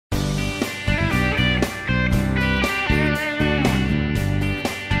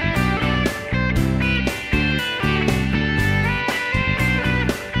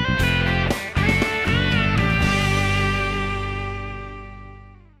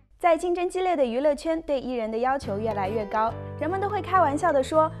在竞争激烈的娱乐圈，对艺人的要求越来越高，人们都会开玩笑地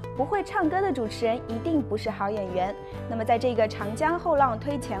说，不会唱歌的主持人一定不是好演员。那么在这个长江后浪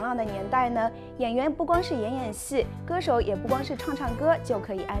推前浪的年代呢，演员不光是演戏，歌手也不光是唱歌就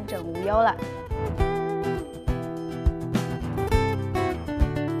可以安枕无忧了。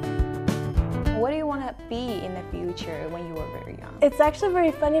What do you want to be in the future when you were very young? It's actually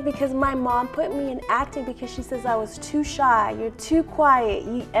very funny because my mom put me in acting because she says I was too shy, you're too quiet,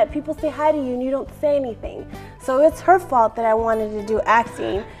 people say hi to you and you don't say anything. So it's her fault that I wanted to do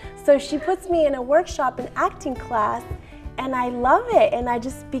acting. So she puts me in a workshop, an acting class, and I love it. And I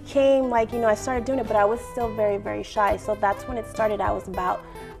just became like, I started doing it, but I was still very, very shy. So that's when it started. I was about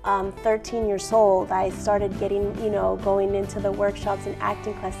 13 years old. I started getting, going into the workshops and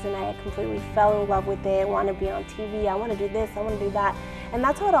acting classes, and I completely fell in love with it. I want to be on TV, I want to do this, I want to do that. And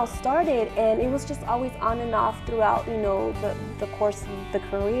that's how it all started, and it was just always on and off throughout, the course of the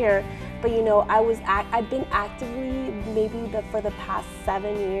career. But I've been actively, maybe for the past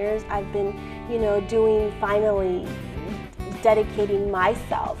 7 years, I've been, finally dedicating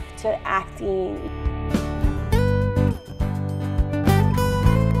myself to acting.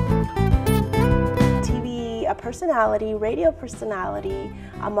 A personality, radio personality.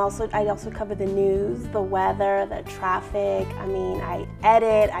 I also cover the news, the weather, the traffic. I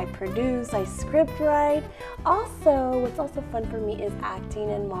edit, I produce, I script write. Also, what's also fun for me is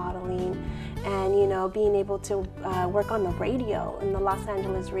acting and modeling, and being able to work on the radio, in the Los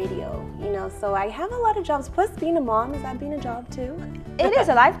Angeles radio. So I have a lot of jobs. Plus, being a mom, is that being a job too? It is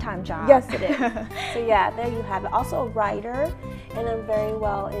a lifetime job. Yes, it is. So yeah, there you have it. Also a writer, and I'm very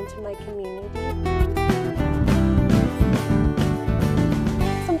well into my community.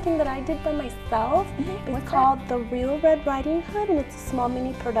 Something that I did by myself. It's called The Real Red Riding Hood, and it's a small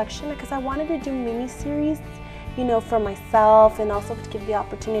mini production because I wanted to do mini series, for myself, and also to give the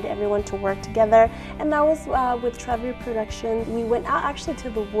opportunity to everyone to work together. And that was with Trevor Productions. We went out actually to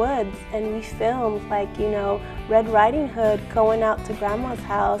the woods and we filmed Red Riding Hood going out to grandma's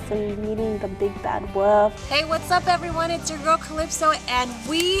house and meeting the big bad wolf. Hey, what's up everyone? It's your girl Calipso, and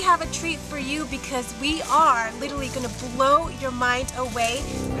we have a treat for you because we are literally gonna blow your mind away.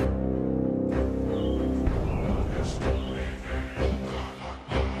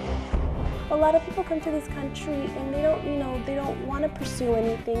 A lot of people come to this country and they don't want to pursue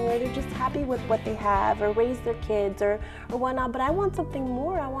anything, or they're just happy with what they have, or raise their kids or whatnot. But I want something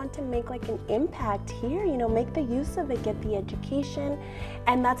more. I want to make an impact here, make the use of it, get the education.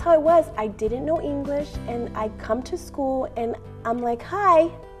 And that's how it was. I didn't know English, and I come to school and I'm like,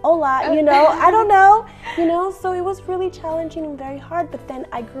 hi, hola, I don't know, so it was really challenging and very hard. But then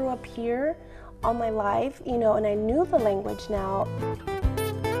I grew up here all my life, and I knew the language now.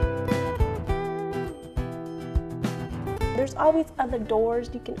 There's always other doors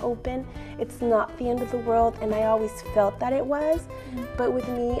you can open. It's not the end of the world, and I always felt that it was. But with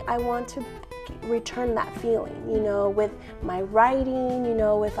me, I want to return that feeling, with my writing,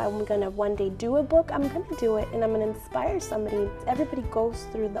 if I'm gonna one day do a book, I'm gonna do it, and I'm gonna inspire somebody. Everybody goes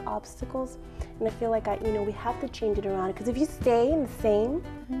through the obstacles, and I feel like we have to change it around, because if you stay in the same,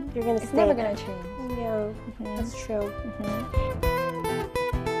 you're gonna stay. It's never gonna change. Yeah, that's true.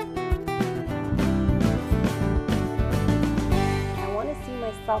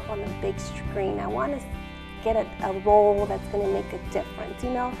 Myself on the big screen. I want to get a role that's going to make a difference,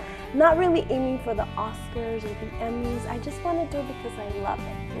 not really aiming for the Oscars or the Emmys. I just want to do it because I love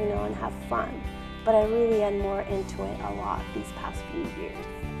it, and have fun. But I really am more into it a lot these past few years.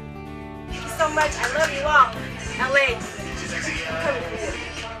 Thank you so much. I love you all. LA. I'm coming for you.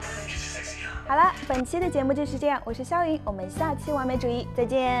 好了，本期的节目就是这样，我是肖云，我们下期完美主义再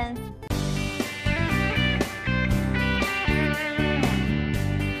见。